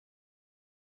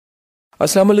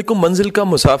अस्सलाम वालेकुम। मंजिल का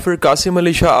मुसाफिर कासिम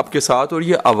अली शाह आपके साथ, और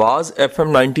ये आवाज़ FM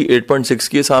 98.6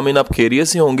 की। सामीन, आप खैरियत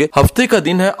से होंगे। हफ्ते का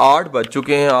दिन है, 8 बज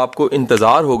चुके हैं। आपको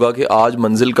इंतजार होगा कि आज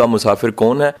मंजिल का मुसाफिर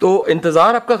कौन है, तो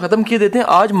इंतजार आपका खत्म किए देते हैं।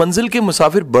 आज मंजिल के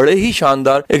मुसाफिर बड़े ही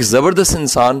शानदार, एक जबरदस्त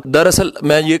इंसान, दरअसल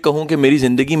मैं ये कहूँ कि मेरी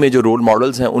जिंदगी में जो रोल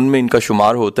मॉडल्स हैं उनमें इनका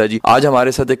शुमार होता है जी। आज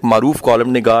हमारे साथ एक मारूफ कॉलम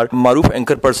निगार, मारूफ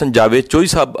एंकर पर्सन जावेद चौधरी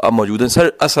साहब मौजूद हैं।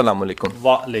 सर अस्सलाम वालेकुम।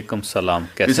 वालेकुम सलाम।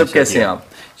 कैसे हैं आप?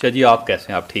 शाह जी, आप कैसे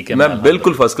हैं? आप ठीक है? मैं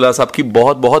बिल्कुल फर्स्ट क्लास। आपकी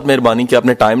बहुत बहुत मेहरबानी कि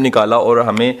आपने टाइम निकाला और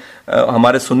हमें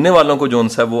हमारे सुनने वालों को जो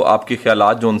है वो आपके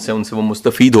ख्यालात जो उनसे वो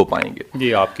मुस्तफीद हो पाएंगे।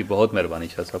 जी, आपकी बहुत मेहरबानी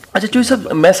शाह साहब। अच्छा चौधरी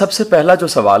साहब, मैं सबसे पहला जो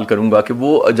सवाल करूंगा कि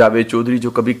वो जावेद चौधरी जो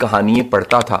कभी कहानियां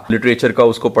पढ़ता था, लिटरेचर का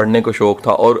उसको पढ़ने को शौक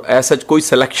था और ऐसा कोई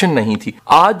सिलेक्शन नहीं थी।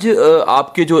 आज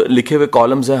आपके जो लिखे हुए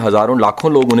कॉलम्स हैं, हजारों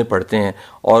लाखों लोग उन्हें पढ़ते हैं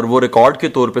और वो रिकॉर्ड के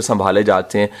तौर पे संभाले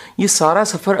जाते हैं। ये सारा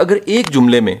सफ़र अगर एक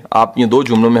जुमले में, आप ये 2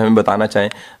 जुमलों में हमें बताना चाहें,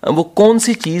 वो कौन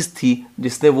सी चीज़ थी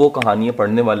जिसने वो कहानियां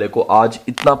पढ़ने वाले को आज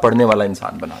इतना पढ़ने वाला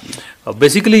इंसान बना दिया?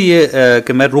 बेसिकली ये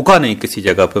कि मैं रुका नहीं किसी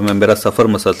जगह पे, मैं मेरा सफ़र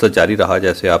मुसलसल जारी रहा।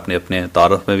 जैसे आपने अपने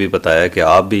तारफ़ में भी बताया कि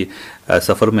आप भी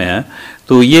सफ़र में हैं,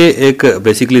 तो ये एक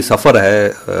बेसिकली सफ़र है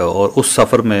और उस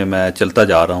सफ़र में मैं चलता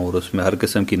जा रहा हूँ और उसमें हर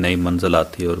किस्म की नई मंजिल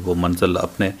आती है और वो मंजिल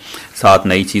अपने साथ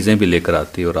नई चीज़ें भी लेकर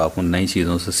आती है और आप उन नई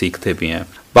चीज़ों से सीखते भी हैं।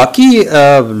 बाकी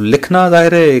लिखना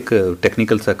ज़ाहिर है एक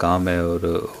टेक्निकल सा काम है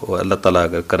और अल्लाह ताला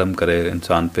अगर करम करे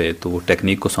इंसान पे तो वो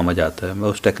टेक्निक को समझ आता है। मैं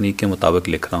उस टेक्निक के मुताबिक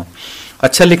लिख रहा हूँ।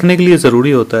 अच्छा लिखने के लिए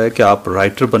ज़रूरी होता है कि आप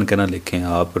राइटर बन के ना लिखें,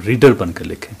 आप रीडर बन कर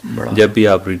लिखें। जब भी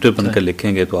आप रीडर बन कर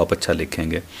लिखेंगे तो आप अच्छा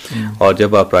लिखेंगे, और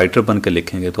जब आप राइटर बन कर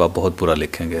लिखेंगे तो आप बहुत बुरा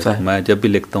लिखेंगे। मैं जब भी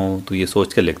लिखता हूँ तो ये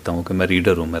सोच के लिखता हूँ कि मैं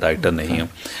रीडर हूँ, मैं राइटर नहीं हूँ।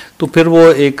 तो फिर वो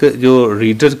एक जो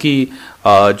रीडर की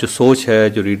जो सोच है,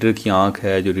 जो रीडर की आंख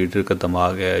है, जो रीडर का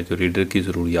दिमाग है, जो रीडर की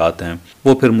ज़रूरियात हैं,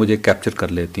 वो फिर मुझे कैप्चर कर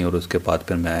लेती हैं और उसके बाद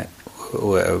फिर मैं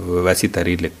वैसी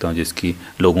तहरीर लिखता हूँ जिसकी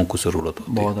लोगों को ज़रूरत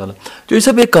होती है। बहुत आला। तो ये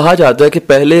सब एक कहा जाता है कि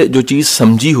पहले जो चीज़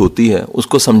समझी होती है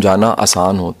उसको समझाना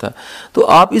आसान होता है, तो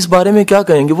आप इस बारे में क्या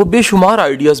कहेंगे? वो बेशुमार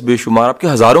आइडियाज़, बेशुमार आपके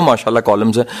हज़ारों माशाल्लाह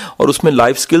कॉलम्स हैं और उसमें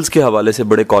लाइफ स्किल्स के हवाले से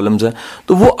बड़े कॉलम्स हैं,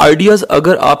 तो वो आइडियाज़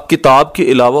अगर आप किताब के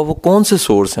अलावा वो कौन से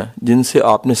सोर्स हैं जिनसे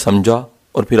आपने समझा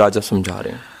और फिर आज आप समझा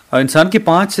रहे हैं? इंसान की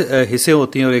 5 हिस्से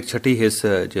होती हैं और एक छठी हिस्स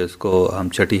जिसको हम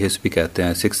छठी हिस्स भी कहते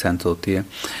हैं, 6th सेंस होती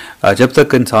है। जब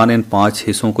तक इंसान इन 5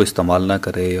 हिस्सों को इस्तेमाल ना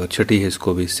करे और छठी हिस्स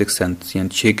को भी 6th सेंस यानी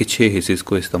 6 के 6 हिस्से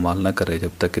को इस्तेमाल ना करे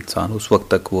जब तक इंसान, उस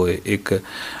वक्त तक वो एक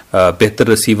बेहतर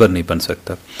रिसीवर नहीं बन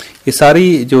सकता। ये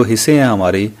सारी जो हिस्से हैं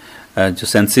हमारी, जो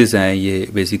सेंसेस हैं, ये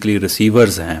बेसिकली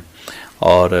रिसीवर्स हैं।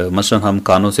 और मसलन हम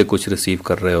कानों से कुछ रिसीव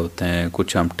कर रहे होते हैं,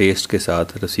 कुछ हम टेस्ट के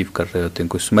साथ रिसीव कर रहे होते हैं,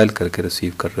 कुछ स्मेल करके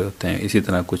रिसीव कर रहे होते हैं, इसी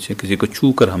तरह कुछ किसी को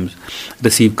छू कर हम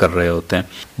रिसीव कर रहे होते हैं,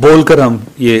 बोलकर हम,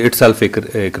 ये इटसेल्फ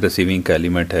एक रिसीविंग का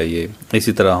एलिमेंट है ये।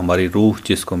 इसी तरह हमारी रूह,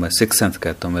 जिसको मैं 6th सेंस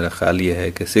कहता हूँ, मेरा ख्याल ये है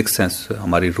कि 6th सेंस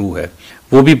हमारी रूह है,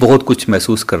 वो भी बहुत कुछ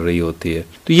महसूस कर रही होती है।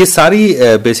 तो ये सारी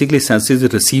बेसिकली सेंसेस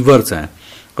रिसीवर्स हैं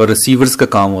और रिसीवर्स का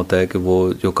काम होता है कि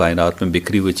वो जो कायनात में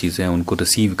बिखरी हुई चीज़ें हैं उनको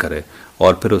रिसीव करे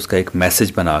और फिर उसका एक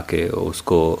मैसेज बना के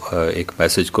उसको एक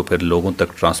मैसेज को फिर लोगों तक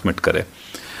ट्रांसमिट करे।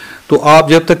 तो आप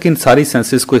जब तक इन सारी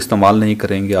सेंसेस को इस्तेमाल नहीं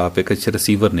करेंगे आप एक अच्छे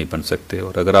रिसीवर नहीं बन सकते,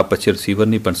 और अगर आप अच्छे रिसीवर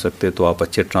नहीं बन सकते तो आप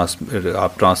अच्छे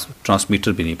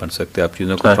ट्रांसमीटर भी नहीं बन सकते, आप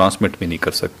चीज़ों को ट्रांसमिट भी नहीं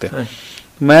कर सकते।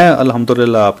 मैं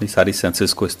अल्हम्दुलिल्लाह अपनी सारी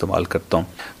सेंसेस को इस्तेमाल करता हूँ।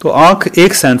 तो आँख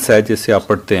एक सेंस है जिससे आप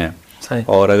पढ़ते हैं,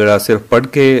 और अगर आप सिर्फ पढ़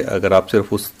के, अगर आप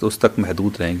सिर्फ उस तक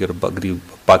महदूद रहेंगे और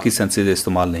बाकी सेंसेस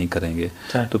इस्तेमाल नहीं करेंगे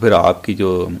तो फिर आपकी जो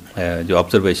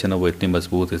ऑब्जर्वेशन है वो इतनी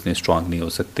मजबूत, इतनी स्ट्रांग नहीं हो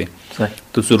सकती।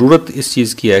 तो ज़रूरत इस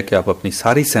चीज़ की है कि आप अपनी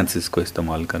सारी सेंसेस को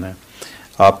इस्तेमाल करें।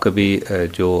 आप कभी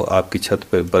जो आपकी छत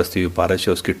पर बरसती हुई बारिश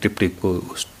है उसकी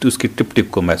टिप टिप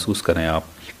को महसूस करें। आप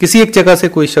किसी एक जगह से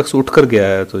कोई शख्स उठ कर गया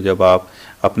है तो जब आप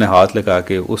अपने हाथ लगा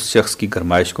के उस शख्स की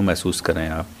गरमाइश को महसूस करें।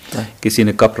 आप किसी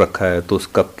ने कप रखा है तो उस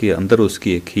कप के अंदर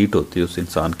उसकी एक हीट होती है उस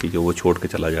इंसान की जो वो छोड़ के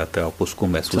चला जाता है, आप उसको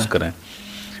महसूस करें।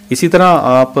 इसी तरह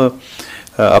आप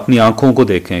अपनी आँखों को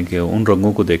देखें कि उन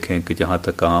रंगों को देखें कि जहाँ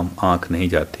तक आम आँख नहीं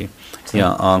जाती, या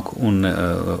आँख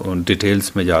उन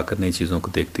डिटेल्स में जाकर नई चीज़ों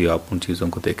को देखती है, आप उन चीज़ों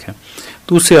को देखें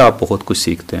तो उससे आप बहुत कुछ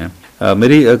सीखते हैं।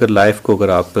 मेरी अगर लाइफ को अगर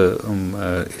आप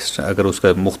अगर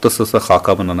उसका मुख्तसर सा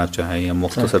खाका बनाना चाहें या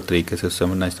मुख्तसर तरीके से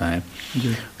समझना चाहें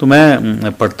तो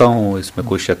मैं पढ़ता हूँ, इसमें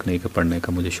कोई शक नहीं कि पढ़ने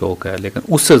का मुझे शौक़ है, लेकिन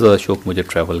उससे ज़्यादा शौक़ मुझे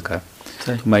ट्रैवल का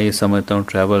है। तो मैं ये समझता हूँ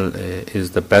travel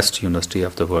is the best university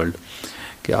of the world,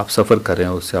 कि आप सफ़र करें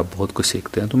उससे आप बहुत कुछ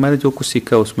सीखते हैं। तो मैंने जो कुछ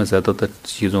सीखा उसमें ज़्यादातर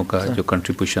चीज़ों का जो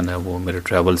कंट्रीब्यूशन है वो मेरे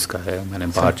ट्रैवल्स का है। मैंने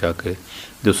बाहर जाके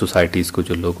जो सोसाइटीज़ को,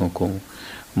 जो लोगों को,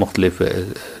 मुख्तलिफ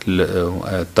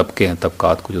तबके हैं,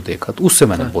 तबकात को जो देखा तो उससे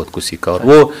मैंने बहुत कुछ सीखा और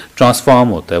वो ट्रांसफॉर्म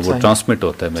होता है, वो ट्रांसमिट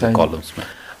होता है मेरे कॉलम्स में।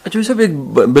 अच्छा ये सब एक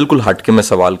बिल्कुल हट के मैं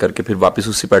सवाल करके फिर वापस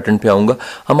उसी पैटर्न पे आऊँगा।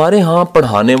 हमारे यहाँ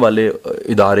पढ़ाने वाले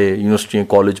इदारे, यूनिवर्सिटी,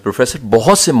 कॉलेज, प्रोफेसर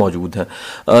बहुत से मौजूद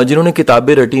हैं जिन्होंने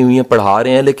किताबें रटी हुई हैं, पढ़ा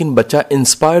रहे हैं, लेकिन बच्चा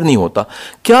इंस्पायर नहीं होता।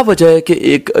 क्या वजह है कि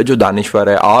एक जो दानिश्वर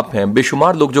है, आप हैं,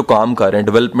 बेशुमार लोग जो काम कर रहे हैं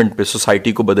डेवलपमेंट पे,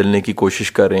 सोसाइटी को बदलने की कोशिश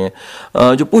कर रहे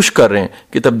हैं, जो पुश कर रहे हैं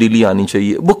कि तब्दीली आनी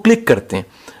चाहिए, वो क्लिक करते हैं,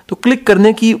 तो क्लिक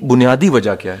करने की बुनियादी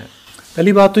वजह क्या है?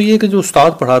 पहली बात तो ये कि जो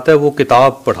उस्ताद पढ़ाता है वो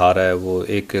किताब पढ़ा रहा है, वो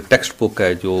एक टेक्स्ट बुक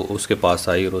है जो उसके पास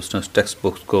आई और उसने उस टेक्स्ट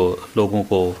बुक को लोगों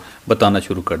को बताना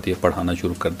शुरू कर दिया, पढ़ाना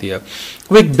शुरू कर दिया।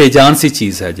 वो एक बेजान सी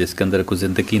चीज़ है जिसके अंदर कोई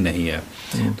ज़िंदगी नहीं है।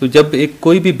 तो जब एक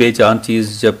कोई भी बेजान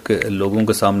चीज़ जब लोगों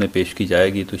के सामने पेश की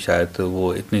जाएगी तो शायद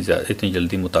वो इतनी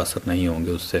जल्दी मुतासर नहीं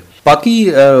होंगे उससे। बाकी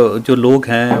जो लोग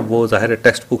हैं वो ज़ाहिर है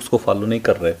टेक्स्ट बुक्स को फॉलो नहीं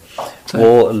कर रहे,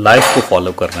 वो लाइफ को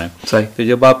फॉलो कर रहे हैं। तो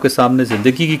जब आपके सामने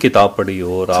ज़िंदगी की किताब पढ़ी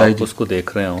हो और आप उसको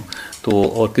देख रहे हो तो,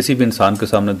 और किसी भी इंसान के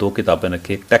सामने दो किताबें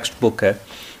रखी, एक टेक्स्ट बुक है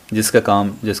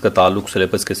जिसका ताल्लुक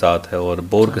सिलेबस के साथ है और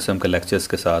बोर किस्म के लेक्चर्स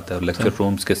के साथ है और लेक्चर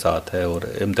रूम्स के साथ है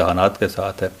और इम्तहानात के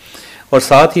साथ है, और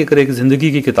साथ ही अगर एक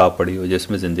ज़िंदगी की किताब पढ़ी हो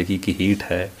जिसमें ज़िंदगी की हीट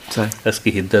है,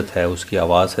 उसकी हिद्दत है, उसकी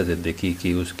आवाज़ है ज़िंदगी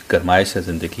की, उसकी गरमाइश है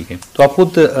ज़िंदगी की, तो आप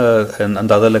खुद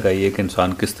अंदाज़ा लगाइए कि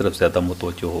इंसान किस तरफ ज़्यादा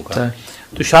मुतवज्जो होगा।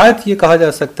 तो शायद ये कहा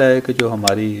जा सकता है कि जो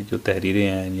हमारी जो तहरीरें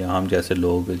हैं या हम जैसे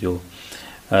लोग जो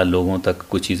लोगों तक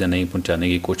कुछ चीज़ें नहीं पहुंचाने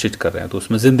की कोशिश कर रहे हैं तो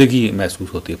उसमें ज़िंदगी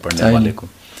महसूस होती है पढ़ने वाले को।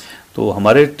 तो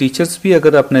हमारे टीचर्स भी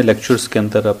अगर अपने लेक्चर्स के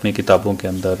अंदर, अपनी किताबों के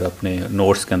अंदर, अपने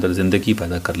नोट्स के अंदर ज़िंदगी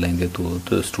पैदा कर लेंगे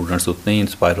तो स्टूडेंट्स उतने ही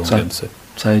इंस्पायर होंगे उनसे।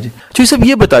 सही जी। जी सब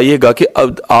ये बताइएगा कि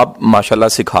अब आप माशाल्लाह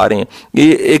सिखा रहे हैं,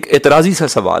 ये एक एतराज़ी सा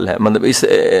सवाल है, मतलब इस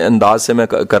अंदाज से मैं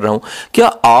कर रहा हूँ, क्या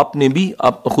आपने भी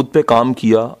आप खुद पे काम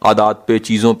किया, आदात पे,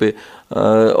 चीज़ों पे,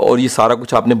 और ये सारा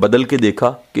कुछ आपने बदल के देखा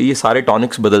कि ये सारे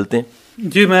टॉनिक्स बदलते हैं?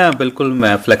 जी मैं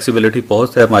फ्लेक्सिबिलिटी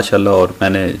बहुत है माशाल्लाह, और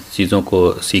मैंने चीज़ों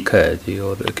को सीखा है जी।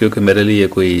 और क्योंकि मेरे लिए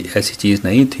कोई ऐसी चीज़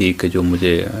नहीं थी कि जो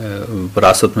मुझे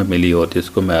विरासत में मिली और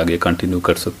जिसको मैं आगे कंटिन्यू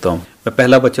कर सकता हूँ। मैं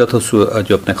पहला बच्चा था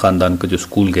जो अपने ख़ानदान का जो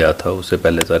स्कूल गया था, उससे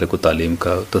पहले ज़ाहिर को तालीम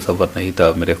का तसव्वुर नहीं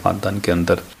था मेरे ख़ानदान के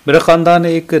अंदर। मेरा ख़ानदान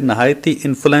एक नहायत ही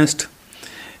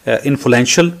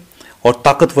इन्फ्लुएंशियल और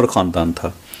ताकतवर ख़ानदान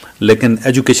था, लेकिन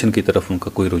एजुकेशन की तरफ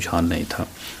उनका कोई रुझान नहीं था।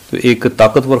 तो एक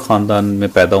ताकतवर ख़ानदान में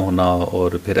पैदा होना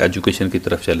और फिर एजुकेशन की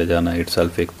तरफ चले जाना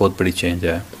इटसेल्फ एक बहुत बड़ी चेंज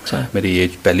है। मेरी ये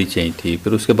पहली चेंज थी।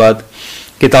 फिर उसके बाद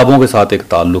किताबों के साथ एक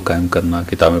ताल्लुक़ कायम करना,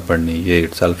 किताबें पढ़नी, ये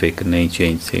इटसेल्फ एक नई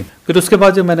चेंज थी। फिर उसके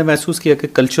बाद जब मैंने महसूस किया कि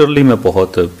कल्चरली मैं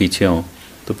बहुत पीछे हूँ,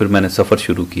 तो फिर मैंने सफ़र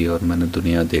शुरू किया और मैंने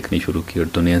दुनिया देखनी शुरू की और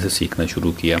दुनिया से सीखना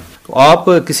शुरू किया। तो आप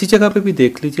किसी जगह पे भी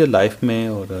देख लीजिए लाइफ में,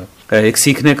 और एक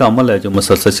सीखने का अमल है जो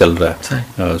मुसलसल चल रहा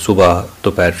है। सुबह,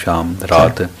 दोपहर, शाम,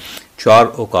 रात, 4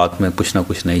 औकात में कुछ ना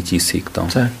कुछ नई चीज़ सीखता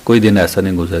हूँ। कोई दिन ऐसा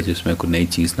नहीं गुजरा जिसमें कोई नई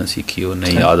चीज़ ना सीखी हो,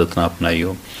 नई आदत ना अपनाई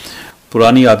हो,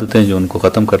 पुरानी आदतें जो उनको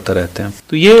ख़त्म करते रहते हैं।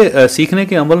 तो ये सीखने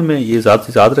के अमल में ये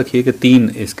याद रखिए कि 3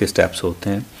 इसके स्टेप्स होते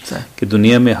हैं कि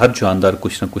दुनिया में हर जानदार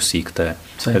कुछ ना कुछ सीखता है।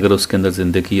 अगर उसके अंदर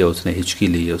ज़िंदगी है, उसने हिचकी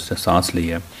ली है, उसने सांस ली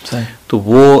है, तो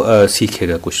वो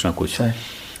सीखेगा कुछ ना कुछ।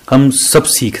 हम सब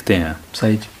सीखते हैं।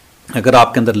 अगर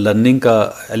आपके अंदर लर्निंग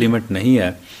का एलिमेंट नहीं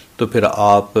है तो फिर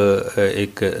आप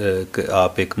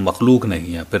एक मखलूक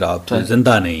नहीं है, फिर आप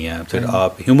जिंदा नहीं है, फिर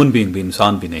आप ह्यूमन बीइंग भी,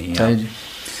 इंसान भी नहीं है।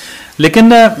 लेकिन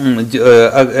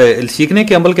सीखने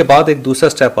के अमल के बाद एक दूसरा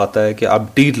स्टेप आता है कि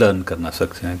आप डी लर्न करना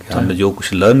सकते हैं कि हमने जो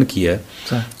कुछ लर्न किया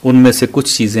है उनमें से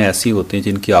कुछ चीज़ें ऐसी होती हैं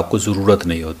जिनकी आपको ज़रूरत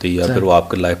नहीं होती, या फिर वो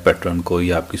आपके लाइफ पैटर्न को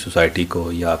या आपकी सोसाइटी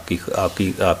को या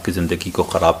आपकी ज़िंदगी को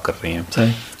ख़राब कर रही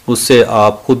हैं। उससे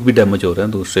आप खुद भी डैमेज हो रहे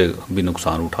हैं, दूसरे भी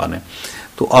नुकसान उठा रहे हैं।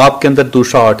 तो आपके अंदर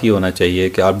दूसरा आर्ट ही होना चाहिए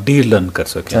कि आप डी लर्न कर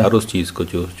सकें हर उस चीज़ को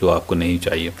जो आपको नहीं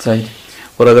चाहिए।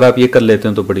 और अगर आप ये कर लेते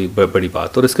हैं तो बड़ी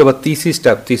बात। और इसके बाद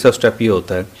तीसरा स्टेप ये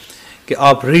होता है कि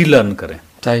आप रीलर्न करें,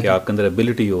 कि आपके अंदर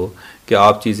एबिलिटी हो कि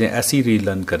आप चीज़ें ऐसी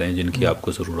रीलर्न करें जिनकी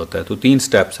आपको ज़रूरत है। तो 3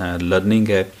 स्टेप्स हैं। लर्निंग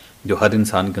है जो हर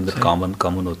इंसान के अंदर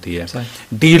कॉमन होती है।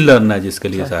 डी लर्न है जिसके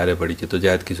लिए ज़ाहिर बड़ी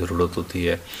जद्दोजहद की ज़रूरत होती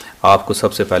है। आपको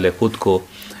सबसे पहले खुद को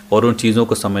और उन चीज़ों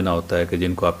को समझना होता है कि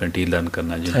जिनको आपने डी लर्न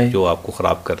करना है, जो आपको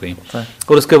ख़राब कर रही हैं।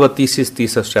 और उसके बाद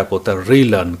तीसरा स्टेप होता है री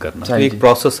लर्न करना। तो एक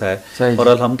प्रोसेस है और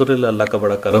अल्हम्दुलिल्लाह अल्लाह का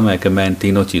बड़ा करम है कि मैं इन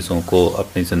तीनों चीज़ों को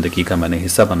अपनी ज़िंदगी का मैंने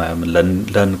हिस्सा बनाया। मैं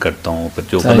लर्न करता हूँ, फिर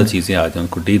जो गलत चीज़ें आ जाए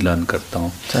उनको डी लर्न करता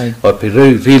हूँ, और फिर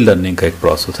री लर्निंग का एक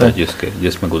प्रोसेस है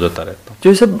जिसमें गुजरता रहता हूँ।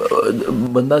 जो सब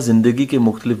बंदा ज़िंदगी के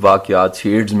मुख्तलिफ वाक़यात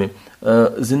शेड्स में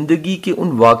ज़िंदगी के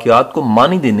उन वाक़यात को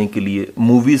मानी देने के लिए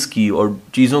मूवीज़ की और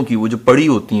चीज़ों की वो जो पढ़ी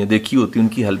होती हैं, देखी होती हैं,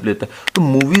 उनकी हेल्प लेता है। तो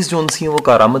मूवीज़ जो उनसी हैं वो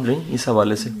कारआमद रही इस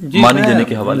हवाले से, मानी देने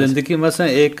के हवाले से? ज़िंदगी में से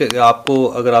एक आपको,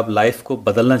 अगर आप लाइफ को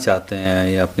बदलना चाहते हैं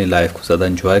या अपनी लाइफ को ज़्यादा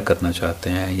इंजॉय करना चाहते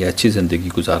हैं या अच्छी ज़िंदगी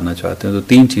गुजारना चाहते हैं, तो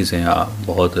 3 चीज़ें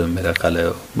बहुत मेरा ख्याल है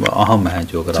अहम हैं,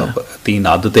 जो अगर आप 3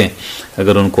 आदतें,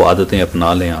 अगर उनको आदतें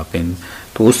अपना लें आप इन,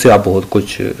 तो उससे आप बहुत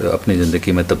कुछ अपनी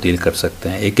ज़िंदगी में तब्दील कर सकते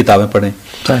हैं। एक, किताबें पढ़ें,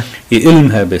 ये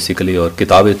इल्म है बेसिकली, और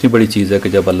किताब इतनी बड़ी चीज़ है कि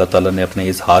जब अल्लाह ताला ने अपने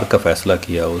इजहार का फ़ैसला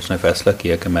किया, उसने फ़ैसला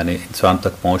किया कि मैंने इंसान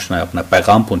तक पहुंचना है, अपना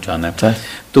पैगाम पहुंचाना है,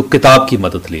 तो किताब की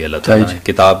मदद ली अल्लाह ताला ने,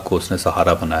 किताब को उसने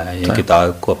सहारा बनाया, या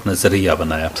किताब को अपना ज़रिया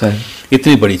बनाया,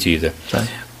 इतनी बड़ी चीज़ है।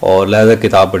 और लिहाजा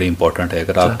किताब बड़ी इंपॉर्टेंट है।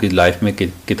 अगर आपकी लाइफ में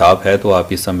किताब है तो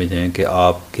आप ये समझें कि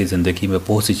आपकी ज़िंदगी में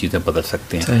बहुत सी चीज़ें बदल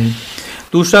सकती हैं।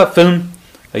 दूसरा, फिल्म,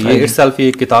 ये इट्सेल्फ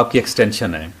एक किताब की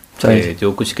एक्सटेंशन है कि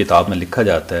जो कुछ किताब में लिखा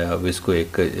जाता है अब इसको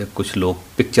कुछ लोग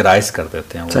पिक्चराइज कर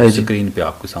देते हैं, वो स्क्रीन पे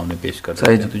आपके सामने पेश कर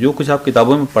देते हैं। तो जो कुछ आप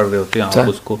किताबों में पढ़ रहे होते हैं, आप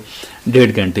उसको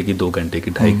 1.5 घंटे की, 2 घंटे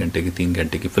की, 2.5 घंटे की, 3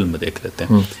 घंटे की फिल्म में देख लेते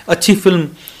हैं। अच्छी फिल्म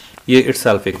ये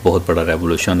इट्सेल्फ एक बहुत बड़ा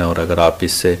रेवोल्यूशन है, और अगर आप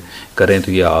इससे करें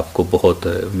तो ये आपको बहुत,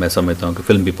 मैं समझता हूँ कि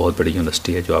फिल्म भी बहुत बड़ी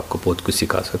यूनिवर्सिटी है जो आपको बहुत कुछ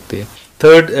सिखा सकती है।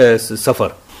 थर्ड,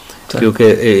 सफ़र, क्योंकि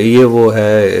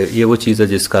ये वो चीज़ है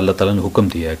जिसका अल्लाह ताला ने हुक्म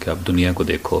दिया है कि आप दुनिया को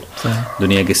देखो,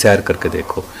 दुनिया की सैर करके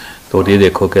देखो, तो ये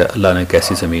देखो कि अल्लाह ने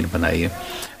कैसी ज़मीन बनाई है।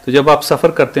 तो जब आप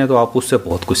सफ़र करते हैं तो आप उससे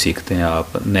बहुत कुछ सीखते हैं,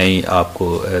 आपको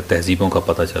तहजीबों का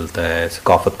पता चलता है,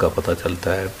 सकाफ़त का पता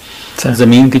चलता है,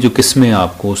 ज़मीन की जो किस्में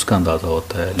आपको उसका अंदाज़ा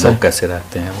होता है, लोग कैसे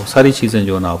रहते हैं, वो सारी चीज़ें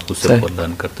जो है ना आप उससे बहुत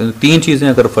लर्न करते हैं। तो 3 चीज़ें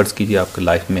अगर फ़र्ज़ कीजिए आपकी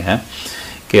लाइफ में हैं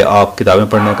कि आप किताबें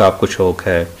पढ़ने का आपको शौक़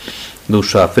है,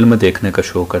 दूसरा फिल्म देखने का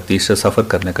शौक़ है, तीसरा सफ़र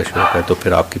करने का शौक़ है, तो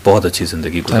फिर आपकी बहुत अच्छी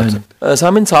ज़िंदगी गुजर सकती है।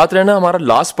 सामिन, साथ रहना हमारा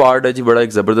लास्ट पार्ट है जी, बड़ा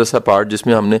एक ज़बरदस्त सा पार्ट,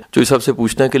 जिसमें हमने जो सबसे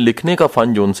पूछना है कि लिखने का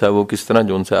फ़न जोन सा है वो किस तरह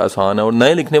जोन सा आसान है, और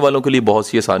नए लिखने वालों के लिए बहुत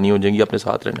सी आसानी हो जाएंगी। अपने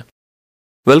साथ रहना।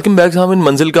 वेलकम बैक सामिन,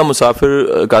 मंजिल का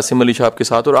मुसाफिर कासिम अली शाह आपके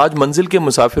साथ, और आज मंजिल के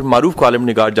मुसाफिर मारूफ कॉलम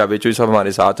निगार जावेद चौधरी साहब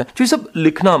हमारे साथ हैं। चौधरी साहब,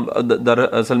 लिखना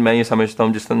दरअसल मैं ये समझता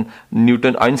हूँ जिस तरह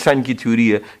न्यूटन आइंस्टाइन की थ्योरी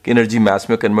है कि एनर्जी मैथ्स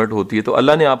में कन्वर्ट होती है, तो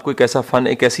अल्लाह ने आपको एक ऐसा फ़न,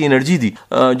 एक ऐसी एनर्जी दी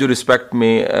जो रिस्पेक्ट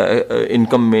में,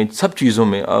 इनकम में, सब चीज़ों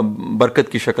में बरकत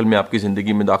की शक्ल में आपकी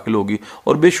ज़िंदगी में दाखिल होगी,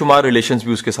 और बेशुमार रिलेशंस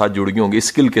भी उसके साथ जुड़ गए होंगे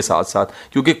स्किल के साथ साथ,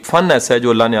 क्योंकि एक फ़न ऐसा है जो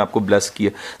अल्लाह ने आपको ब्लेस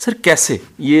किया। सर, कैसे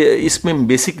ये इसमें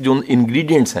बेसिक जो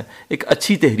इंग्रेडिएंट्स हैं एक अच्छी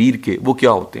तहरीर के, वो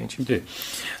क्या होते हैं? जी,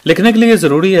 लिखने के लिए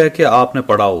ज़रूरी है कि आपने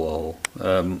पढ़ा हुआ हो।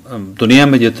 दुनिया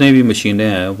में जितनी भी मशीनें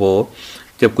हैं वो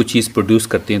जब कुछ चीज़ प्रोड्यूस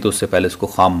करती हैं तो उससे पहले उसको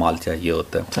खाम माल चाहिए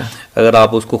होता है। अगर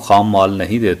आप उसको खाम माल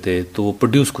नहीं देते तो वो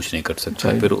प्रोड्यूस कुछ नहीं कर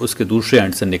सकते, फिर उसके दूसरे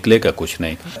एंड से निकलेगा कुछ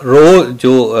नहीं। रो,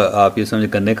 जो आप ये समझे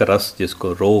गन्ने का रस,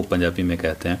 जिसको रो पंजाबी में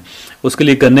कहते हैं, उसके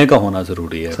लिए गन्ने का होना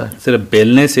ज़रूरी है। सिर्फ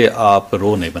बेलने से आप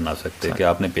रो नहीं बना सकते कि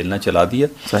आपने बेलना चला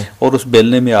दिया और उस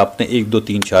बेलने में आपने 1 2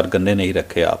 3 4 गन्ने नहीं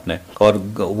रखे आपने, और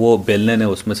वो बेलने ने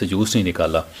उसमें से जूस नहीं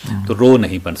निकाला, तो रो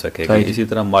नहीं बन सकेगा। इसी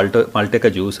तरह माल्टे का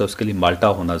जूस है, उसके लिए माल्टा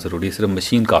होना ज़रूरी है, सिर्फ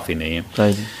मशीन काफ़ी नहीं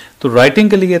है। तो राइटिंग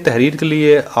के लिए, तहरीर के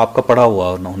लिए आपका पढ़ा हुआ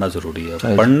होना ज़रूरी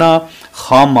है। पढ़ना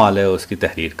खाम माल है उसकी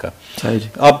तहरीर का।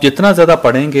 आप जितना ज़्यादा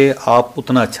पढ़ेंगे आप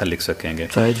उतना अच्छा लिख सकेंगे।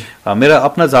 मेरा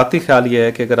अपना ज़ाती ख्याल ये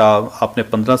है कि अगर आपने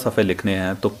 15 सफ़े लिखने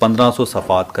हैं तो 1500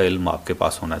 सफ़ात का इल्म आपके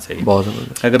पास होना चाहिए।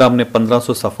 अगर आपने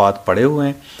 1500 सफ़ात पढ़े हुए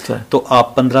हैं तो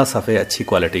आप 15 सफ़े अच्छी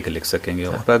क्वालिटी के लिख सकेंगे,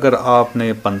 और अगर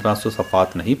आपने 1500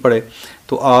 सफ़ात नहीं पढ़े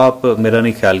तो आप, मेरा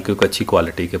नहीं ख्याल कि अच्छी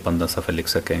क्वालिटी के 15 सफ़े लिख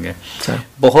सकेंगे।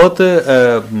 बहुत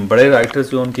बड़े राइटर्स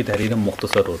जो उनकी तहरीरें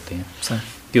मुख्तसर होती हैं,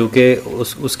 क्योंकि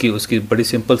उसकी बड़ी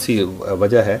सिंपल सी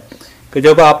वजह है कि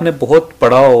जब आपने बहुत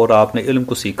पढ़ा हो और आपने इल्म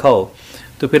को सीखा हो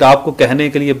तो फिर आपको कहने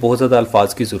के लिए बहुत ज़्यादा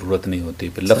अल्फाज की ज़रूरत नहीं होती,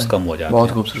 फिर लफ्ज़ कम हो जाते हैं।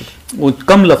 बहुत खूबसूरत,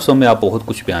 कम लफ्ज़ों में आप बहुत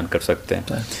कुछ बयान कर सकते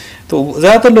हैं। तो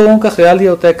ज़्यादातर लोगों का ख्याल ये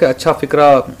होता है कि अच्छा फ़िक्रा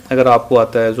अगर आपको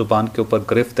आता है, ज़ुबान के ऊपर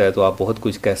गिरफ्त है, तो आप बहुत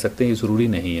कुछ कह सकते हैं। ये ज़रूरी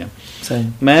नहीं है।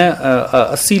 मैं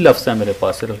 80 लफ्ज़ हैं मेरे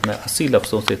पास, सिर्फ मैं 80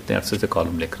 लफ्ज़ों से इतने अरसे से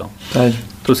कॉलम लिख रहा हूँ,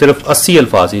 तो सिर्फ 80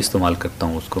 अल्फाज ही इस्तेमाल करता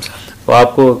हूँ उसको। तो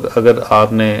आपको अगर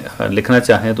आपने लिखना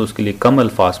चाहें तो उसके लिए कम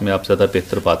अल्फाज में आप ज़्यादा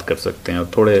बेहतर बात कर सकते हैं,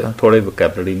 और थोड़े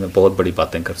वोकैबुलरी में बहुत बड़ी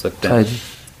बातें कर सकते हैं।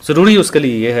 ज़रूरी उसके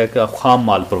लिए ये है कि आप खाम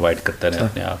माल प्रोवाइड करते रहें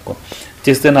अपने आप को।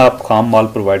 जिस दिन आप खाम माल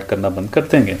प्रोवाइड करना बंद कर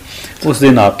देंगे उस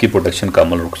दिन आपकी प्रोडक्शन का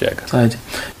अमल रुक जाएगा।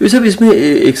 ये सब इसमें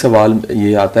एक सवाल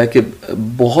ये आता है कि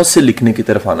बहुत से लिखने की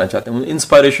तरफ आना चाहते हैं,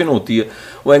 इंस्पायरेशन होती है,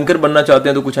 वो एंकर बनना चाहते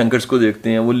हैं तो कुछ एंकर्स को देखते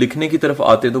हैं, वो लिखने की तरफ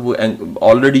आते हैं तो वो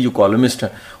ऑलरेडी जो कॉलमिस्ट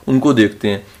हैं उनको देखते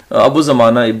हैं, अब वो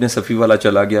ज़माना इब्न सफ़ी वाला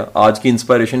चला गया, आज की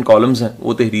इंस्पायरेशन कॉलम्स हैं,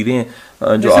 वो तहरीरें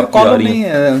हैं जो आपकी आ रही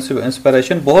हैं।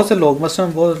 इंस्पायरेशन बहुत से लोग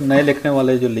मसलन वो नए लिखने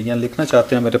वाले जो लिखना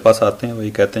चाहते हैं मेरे पास आते हैं,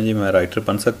 वही कहते हैं जी मैं राइटर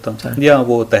बन सकता हूँ, या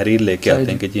वो तहरीर लेके आते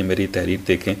हैं कि जी मेरी तहरीर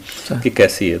देखें कि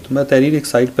कैसी है। तो मैं तहरीर एक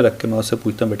साइड पर रख के मैं उससे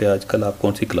पूछता हूँ बेटे आजकल आप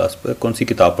कौन सी क्लास पर कौन सी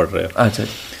किताब पढ़ रहे हो। अच्छा,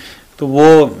 तो वो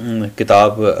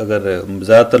किताब अगर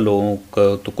ज़्यादातर लोगों का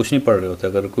तो कुछ नहीं पढ़ रहे होते,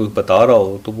 अगर कोई बता रहा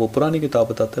हो तो वो पुरानी किताब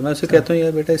बताता है। मैं उसे कहता हूँ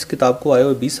यार बेटा इस किताब को आए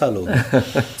हुए 20 साल हो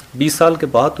गए 20 साल के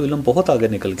बाद तो इल्म बहुत आगे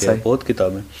निकल गया, बहुत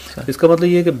किताबें। इसका मतलब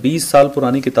ये है कि 20 साल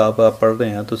पुरानी किताब आप पढ़ रहे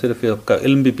हैं तो सिर्फ आपका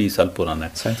इल्म भी 20 साल पुराना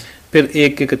है। फिर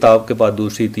एक के किताब के बाद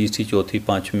दूसरी, तीसरी, चौथी,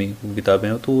 पाँचवीं किताबें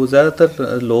हो तो वो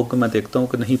ज़्यादातर लोग मैं देखता हूँ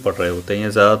कि नहीं पढ़ रहे होते हैं, या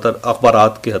ज़्यादातर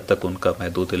अखबारात की हद तक उनका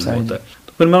महदूद इल्म होता है।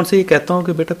 फिर मैं उनसे ये कहता हूँ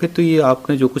कि बेटा फिर तो ये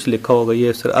आपने जो कुछ लिखा होगा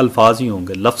ये सिर्फ अल्फाज ही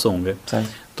होंगे, लफ्ज़ होंगे,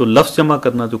 तो लफ्ज़ जमा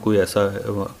करना तो कोई ऐसा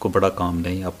को बड़ा काम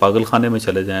नहीं। आप पागल खाने में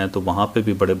चले जाएं तो वहाँ पे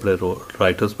भी बड़े बड़े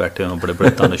राइटर्स बैठे हों, बड़े बड़े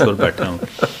दानश्वर बैठे हों,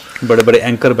 बड़े बड़े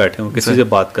एंकर बैठे हों, किसी से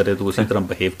बात करें तो उसी तरह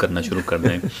बिहेव करना शुरू कर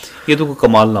दें। ये तो कोई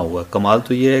कमाल ना हुआ। कमाल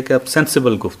तो ये है कि आप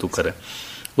सेंसिबल गुफ्तगू करें,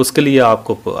 उसके लिए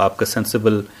आपको आपका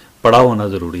सेंसिबल पढ़ा होना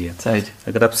ज़रूरी है।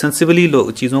 अगर आप सेंसिबली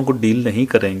चीज़ों को डील नहीं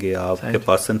करेंगे, आपके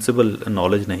पास सेंसिबल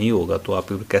नॉलेज नहीं होगा तो आप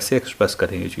कैसे एक्सप्रेस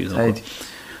करेंगे चीज़ों को।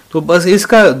 तो बस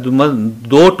इसका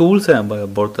 2 टूल्स हैं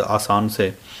बहुत आसान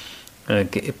से।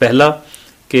 पहला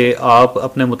कि आप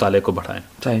अपने मुताले को बढ़ाएं,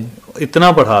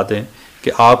 इतना बढ़ा दें कि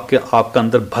आपका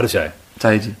अंदर भर जाए।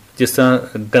 जिस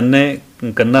तरह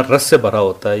गन्ना रस से भरा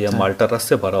होता है या माल्टा रस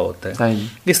से भरा होता है,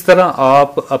 इस तरह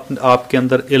आपके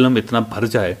अंदर इल्म इतना भर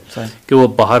जाए कि वो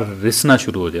बाहर रिसना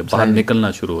शुरू हो जाए, बाहर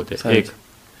निकलना शुरू हो जाए। एक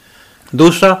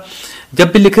दूसरा,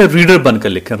 जब भी लिखें रीडर बनकर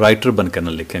लिखें, राइटर बनकर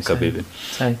ना लिखें कभी भी।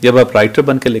 जब आप राइटर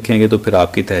बनकर लिखेंगे तो फिर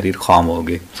आपकी तहरीर खाम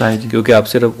होगी, क्योंकि आप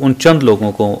सिर्फ उन चंद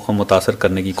लोगों को मुतासर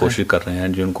करने की कोशिश कर रहे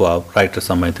हैं जिनको आप राइटर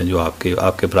समझते हैं, जो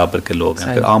आपके बराबर के लोग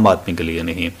हैं। फिर आम आदमी के लिए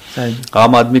नहीं है।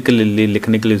 आम आदमी के लिए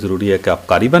लिखने के लिए ज़रूरी है कि आप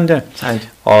कारी बन जाएं,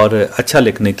 और अच्छा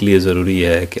लिखने के लिए ज़रूरी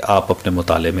है कि आप अपने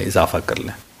मुताले में इजाफा कर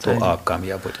लें, तो आप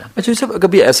कामयाब हो जाएं। अच्छा साहब,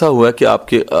 कभी ऐसा हुआ है कि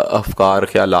आपके अफकार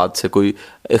ख्यालात से कोई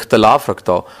इख्तलाफ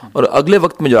रखता हो और अगले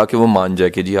वक्त में जाके वो मान जाए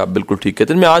कि जी आप बिल्कुल ठीक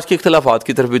कहते हैं? मैं आज के इख्तलाफात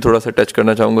की तरफ भी थोड़ा सा टच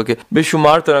करना चाहूँगा कि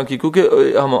बेशुमार तरह की, क्योंकि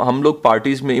हम लोग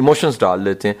पार्टीज़ में इमोशंस डाल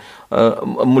देते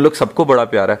हैं। मुल्क सबको बड़ा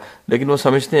प्यारा है, लेकिन वो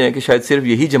समझते हैं कि शायद सिर्फ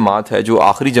यही जमात है जो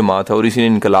आखिरी जमात है और इसी ने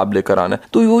इनकलाब लेकर आना है।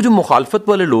 तो वो जो मुखालफत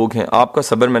वाले लोग हैं, आपका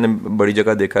सब्र मैंने बड़ी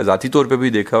जगह देखा है, ज़ाती तौर पर भी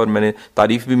देखा है, और मैंने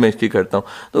तारीफ़ भी मैं इसकी करता हूँ।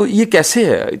 तो ये कैसे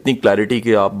है इतनी क्लैरिटी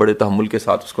कि आप बड़े तहम्मुल के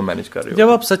साथ उसको मैनेज कर रहे हो? जब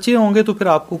आप सच्चे होंगे तो फिर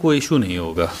आपको कोई इशू नहीं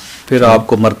होगा, फिर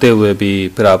आपको मरते हुए भी,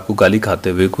 फिर आपको गाली खाते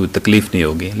हुए कोई तकलीफ नहीं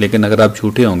होगी। लेकिन अगर आप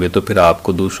झूठे होंगे तो फिर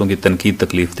आपको दूसरों की तनकीद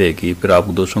तकलीफ देगी, फिर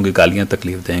आपको दूसरों की गालियां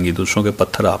तकलीफ देंगी, दूसरों के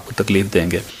पत्थर आपको तकलीफ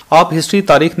देंगे। आप हिस्ट्री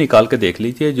तारीख निकाल के देख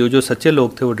लीजिए, जो सच्चे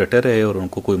लोग थे वो डटे रहे और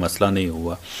उनको कोई मसला नहीं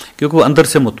हुआ, क्योंकि वो अंदर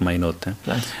से मुतमईन होते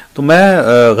हैं। तो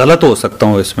मैं गलत हो सकता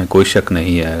हूँ, इसमें कोई शक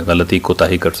नहीं है, गलती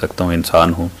कोताही कर सकता हूँ,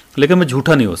 इंसान हूँ, लेकिन मैं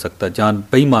झूठा नहीं हो सकता,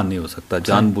 बेईमान नहीं हो सकता,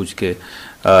 जानबूझ के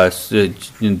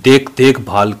देख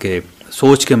भाल के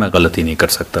सोच के मैं गलती नहीं कर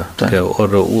सकता।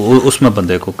 और उसमें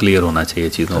बंदे को क्लियर होना चाहिए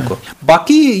चीज़ों को।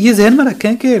 बाकी ये जहन में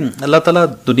रखें कि अल्लाह ताला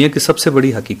दुनिया की सबसे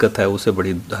बड़ी हकीकत है, उससे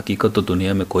बड़ी हकीकत तो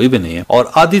दुनिया में कोई भी नहीं है,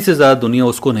 और आधी से ज़्यादा दुनिया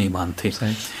उसको नहीं मानती।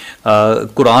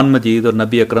 कुरान मजीद और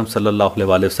नबी अकरम सल्लल्लाहु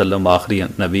अलैहि वसल्लम आखिरी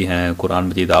नबी हैं, कुरान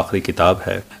मजीद आखिरी किताब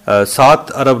है। 7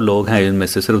 अरब लोग हैं, इनमें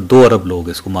से सिर्फ 2 अरब लोग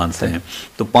इसको मानते हैं,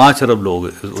 तो 5 अरब लोग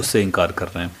उससे इनकार कर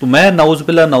रहे हैं। तो मैं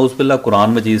नाउज़बिल्लाह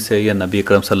कुरान मजीद से या नबी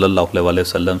अकरम सल्लल्लाहु अलैहि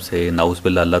वसल्लम से,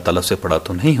 नाउज़बिल्लाह अल्लाह ताला से पढ़ा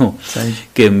तो नहीं हूँ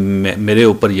कि मेरे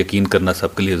ऊपर यकीन करना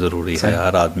सबके लिए ज़रूरी है,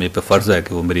 हर आदमी पे फ़र्ज़ है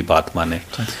कि वो मेरी बात माने।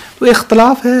 तो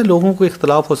इख्तलाफ है, लोगों को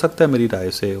इख्तलाफ हो सकता है मेरी राय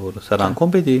से, और सर आंखों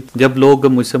पे जी जब लोग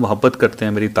मुझसे मोहब्बत करते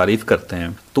हैं, मेरी तारीफ़ करते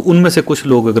हैं, तो उनमें से कुछ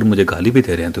लोग अगर मुझे गाली भी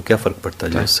दे रहे हैं तो क्या फ़र्क पड़ता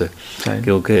है उससे,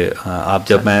 क्योंकि आप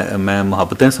जब मैं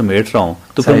मोहब्बतें समेट रहा हूँ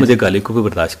तो फिर मुझे गाली को भी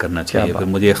बर्दाश्त करना चाहिए, फिर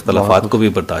मुझे इख्तलाफात को भी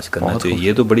बर्दाश्त करना चाहिए।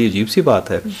 ये तो बड़ी अजीब सी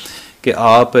बात है कि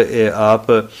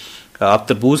आप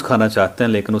तरबूज खाना चाहते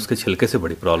हैं लेकिन उसके छिलके से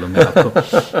बड़ी प्रॉब्लम है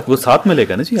आपको, वो साथ में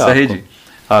लेगा ना जी आपको।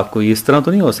 आपको इस तरह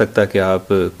तो नहीं हो सकता कि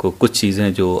आपको कुछ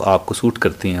चीज़ें जो आपको सूट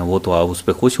करती हैं वो तो आप उस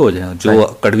पर खुश हो जाएं, जो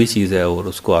कड़वी चीज़ है और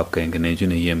उसको आप कहेंगे नहीं जी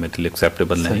नहीं, ये मेरे लिए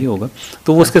एक्सेप्टेबल नहीं होगा,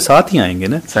 तो वो उसके साथ ही आएंगे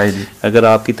ना। अगर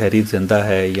आपकी तहरीर जिंदा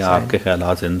है या आपके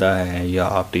ख्यालात जिंदा हैं या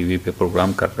आप टीवी पे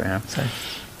प्रोग्राम कर रहे हैं,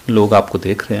 लोग आपको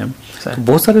देख रहे हैं, तो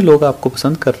बहुत सारे लोग आपको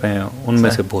पसंद कर रहे हैं, उनमें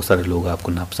से बहुत सारे लोग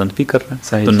आपको नापसंद भी कर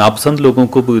रहे हैं। तो नापसंद लोगों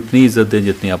को भी उतनी इज्जत दें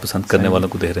जितनी आप पसंद करने वालों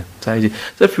को दे रहे हैं। सही जी।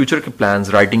 सर फ्यूचर के प्लान्स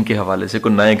राइटिंग के हवाले से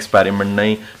कोई नए एक्सपेरिमेंट,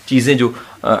 नई चीज़ें जो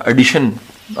एडिशन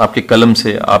आपके कलम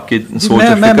से, आपकी सोच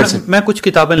और फिक्र से? मैं कुछ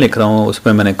किताबें लिख रहा हूँ,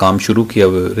 उसमें मैंने काम शुरू किया,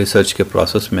 रिसर्च के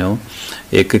प्रोसेस में हूँ।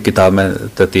 एक किताब मैं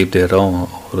तरतीब दे रहा हूँ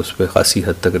और उस पर खासी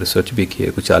हद तक रिसर्च भी की है,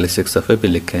 कुछ 41 सफ़े भी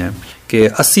लिखे हैं कि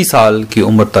 80 साल की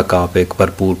उम्र तक आप एक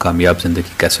भरपूर कामयाब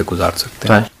ज़िंदगी कैसे गुजार सकते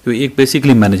हैं। तो एक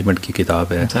बेसिकली मैनेजमेंट की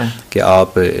किताब है कि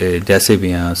आप जैसे भी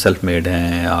हैं, सेल्फ मेड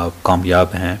हैं, आप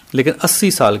कामयाब हैं, लेकिन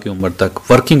 80 साल की उम्र तक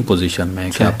वर्किंग पोजीशन में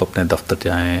कि आप अपने दफ्तर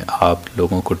जाएं, आप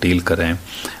लोगों को डील करें,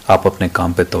 आप अपने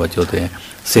काम पे तवज्जो दें,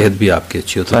 सेहत भी आपकी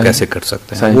अच्छी हो, तो कैसे कर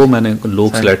सकते हैं। वो मैंने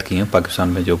लोग सेलेक्ट किए हैं पाकिस्तान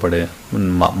में जो बड़े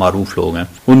मारूफ लोग हैं,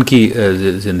 उनकी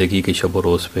ज़िंदगी की शब व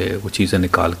रोज़ पे वो चीज़ें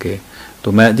निकाल के,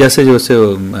 तो मैं जैसे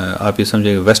आप ये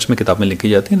समझे वेस्ट में किताबें लिखी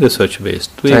जाती हैं रिसर्च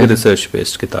बेस्ड, तो एक रिसर्च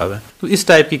बेस्ड किताब है। तो इस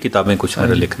टाइप की किताबें कुछ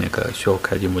मेरा लिखने का शौक़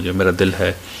है जी मुझे। मेरा दिल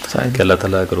है कि अल्लाह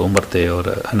ताला अगर उम्र दे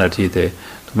और एनर्जी दे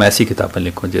तो मैं ऐसी किताबें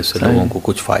लिखूं जिससे लोगों को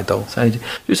कुछ फ़ायदा हो। सही जी।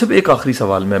 ये सब एक आखिरी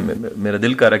सवाल मेरा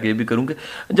दिल कर रहा है कि ये भी करूँ कि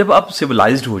जब आप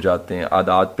सिविलाइज्ड हो जाते हैं,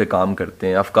 आदात पे काम करते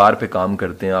हैं, अफकार पे काम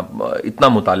करते हैं, आप इतना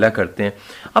मुताला करते हैं,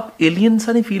 आप एलियन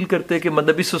सा नहीं फील करते कि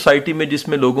मतलब इस सोसाइटी में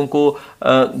जिसमें लोगों को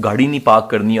गाड़ी नहीं पार्क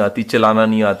करनी आती, चलाना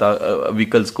नहीं आता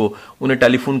व्हीकल्स को, उन्हें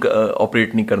टेलीफोन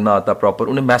ऑपरेट नहीं करना आता प्रॉपर,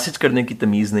 उन्हें मैसेज करने की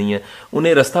तमीज़ नहीं है,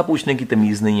 उन्हें रास्ता पूछने की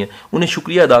तमीज़ नहीं है, उन्हें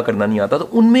शुक्रिया अदा करना नहीं आता, तो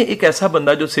उनमें एक ऐसा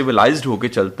बंदा जो सिविलाइज्ड होकर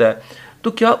चलता है,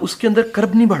 तो क्या उसके अंदर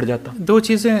कर्ब नहीं बढ़ जाता? दो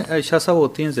चीज़ें शाह साहब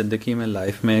होती हैं ज़िंदगी में,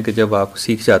 लाइफ में, कि जब आप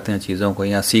सीख जाते हैं चीज़ों को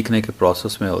या सीखने के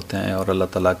प्रोसेस में होते हैं और अल्लाह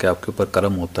ताला के आपके ऊपर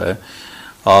करम होता है,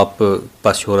 आप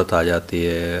पास शोहरत आ जाती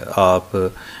है, आप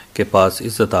के पास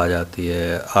इज़्ज़त आ जाती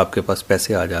है, आपके पास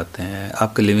पैसे आ जाते हैं,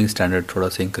 आपका लिविंग स्टैंडर्ड थोड़ा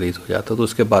सा इंक्रीज़ हो जाता है, तो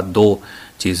उसके बाद दो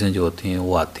चीज़ें जो होती हैं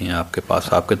वो आती हैं आपके पास,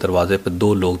 आपके दरवाजे पर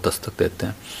दो लोग दस्तक देते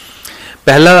हैं।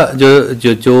 पहला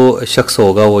जो शख्स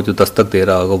होगा, वो जो दस्तक दे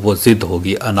रहा होगा, वो ज़िद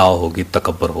होगी, अनाव होगी,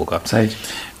 तकब्बर होगा। सही।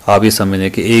 आप ये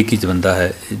समझें कि एक ही बंदा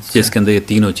है जिसके अंदर ये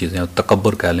तीनों चीज़ें,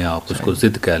 तकब्बर कह लें आप उसको,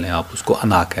 ज़िद कह लें आप उसको,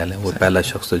 अना कह लें, वो पहला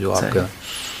शख्स है जो आपका।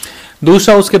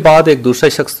 दूसरा, उसके बाद एक दूसरा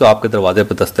शख्स जो आपके दरवाजे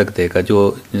पर दस्तक देगा,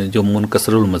 जो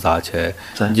मुनकसरुल मजाज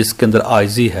है, जिसके अंदर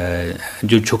आजिज़ी है,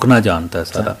 जो झुकना जानता है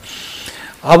सारा।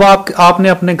 अब आपने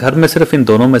अपने घर में सिर्फ इन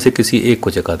दोनों में से किसी एक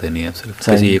को जगह देनी है, सिर्फ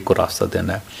किसी एक को रास्ता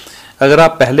देना है। अगर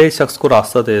आप पहले शख्स को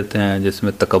रास्ता देते हैं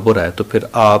जिसमें तकब्बुर है, तो फिर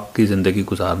आपकी ज़िंदगी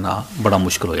गुजारना बड़ा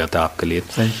मुश्किल हो जाता है आपके लिए।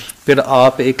 फिर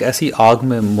आप एक ऐसी आग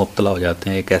में मुब्तला हो जाते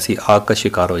हैं, एक ऐसी आग का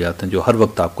शिकार हो जाते हैं जो हर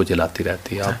वक्त आपको जलाती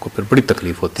रहती है, आपको फिर बड़ी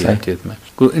तकलीफ होती है चीज़ में।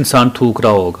 कोई इंसान थूक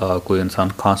रहा होगा, कोई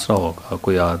इंसान खांस रहा होगा,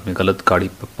 कोई आदमी गलत गाड़ी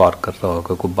पर पार्क कर रहा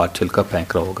होगा, कोई बात छिलका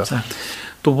फेंक रहा होगा,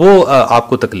 तो वो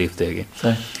आपको तकलीफ देगी।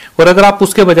 और अगर आप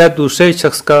उसके बजाय दूसरे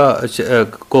शख्स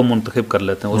को मुंतखब कर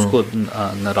लेते हैं, उसको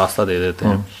रास्ता दे देते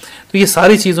हैं, तो ये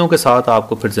सारी चीज़ों के साथ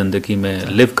आपको फिर ज़िंदगी में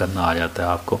लिव करना आ जाता है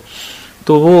आपको।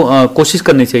 तो वो कोशिश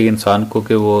करनी चाहिए इंसान को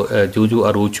कि वो जूझू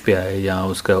अरूज पे आए या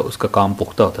उसका काम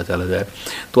पुख्ता होता चला जाए,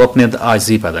 तो अपने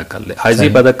आजिज़ी पैदा कर ले। आजिज़ी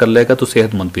पैदा कर लेगा तो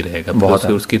सेहतमंद भी रहेगा, बहुत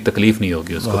उसकी तकलीफ नहीं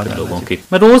होगी उसको लोगों की।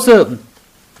 मैं रोज़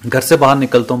घर से बाहर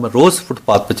निकलता हूँ, मैं रोज़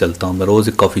फुटपाथ पे चलता हूँ, मैं रोज़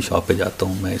एक कॉफ़ी शॉप पे जाता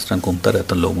हूँ, मैं इस तरह घूमता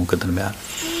रहता हूँ लोगों के दरमियान।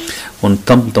 उन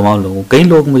तमाम लोगों, कई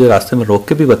लोग मुझे रास्ते में रोक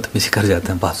के भी बदतमीजी कर जाते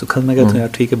हैं, बासुखल मैं कहता हूँ यार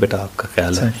ठीक है बेटा, आपका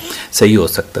ख्याल है, सही हो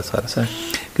सकता है सारा।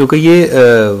 क्योंकि ये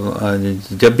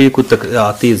जब भी कुछ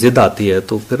आती है, ज़िद आती है,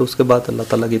 तो फिर उसके बाद अल्लाह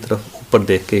ताला की तरफ ऊपर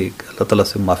देख के अल्लाह ताला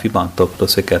से माफ़ी मांगता हूँ, फिर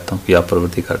उससे कहता हूँ कि आप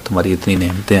परवरदिगार, तुम्हारी इतनी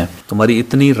नेमतें हैं, तुम्हारी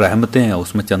इतनी रहमतें हैं,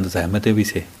 उसमें चंद ज़हमतें भी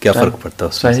से क्या फ़र्क पड़ता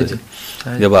है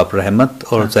उसमें। जब आप रहमत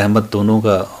और ज़हमत दोनों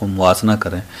का मुआवजा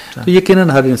करें तो यकीनन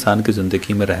हर इंसान की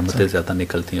ज़िंदगी में रहमतें ज़्यादा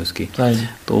निकलती हैं उसकी,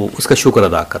 तो उसका शुक्र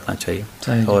अदा करना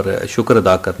चाहिए। और शुक्र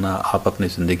अदा करना आप अपनी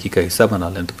ज़िंदगी का हिस्सा बना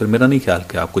लें, तो फिर मेरा नहीं ख्याल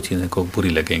कि आपको चीज़ें को बुरी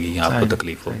लगेंगी या आपको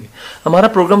तकलीफ होगी। हमारा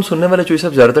प्रोग्राम सुनने वाले चॉइस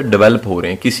सब ज़्यादातर डेवलप हो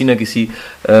रहे हैं, किसी न किसी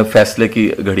फैसले की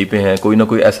घड़ी पे हैं, कोई ना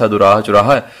कोई ऐसा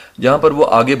चौराहा है जहाँ पर वो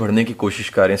आगे बढ़ने की कोशिश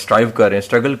कर रहे हैं, स्ट्राइव कर रहे हैं,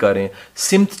 स्ट्रगल कर रहे हैं,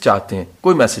 सिमत चाहते हैं।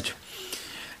 कोई मैसेज?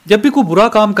 जब भी कोई बुरा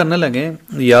काम करने लगे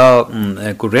या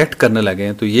कोई रेट करने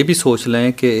लगे, तो ये भी सोच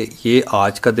लें कि ये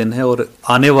आज का दिन है और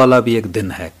आने वाला भी एक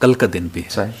दिन है, कल का दिन भी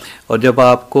है। और जब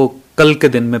आपको कल के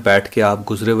दिन में बैठ के आप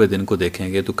गुजरे हुए दिन को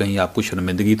देखेंगे, तो कहीं आपको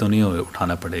शर्मिंदगी तो नहीं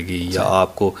उठाना पड़ेगी, या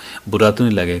आपको बुरा तो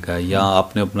नहीं लगेगा, या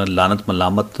आपने अपना लानत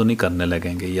मलामत तो नहीं करने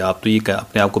लगेंगे, या आप तो ये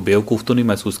अपने आप को बेवकूफ़ तो नहीं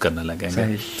महसूस करने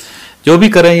लगेंगे। जो भी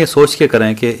करें ये सोच के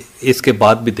करें कि इसके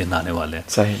बाद भी दिन आने वाले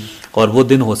हैं, और वो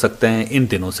दिन हो सकते हैं इन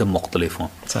दिनों से मुख्तलिफ हों।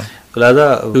 तो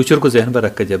लिहाजा फ्यूचर को जहन में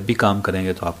रख कर जब भी काम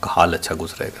करेंगे तो आपका हाल अच्छा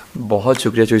गुजरेगा। बहुत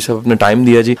शुक्रिया चौधरी साहब, अपने टाइम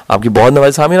दिया जी, आपकी बहुत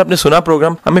नवाज। सामीन, आपने सुना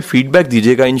प्रोग्राम, हमें फीडबैक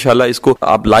दीजिएगा, इंशाल्लाह इसको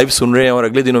आप लाइव सुन रहे हैं और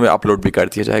अगले दिनों में अपलोड भी कर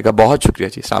दिया जाएगा। बहुत शुक्रिया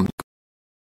जी, सामीन।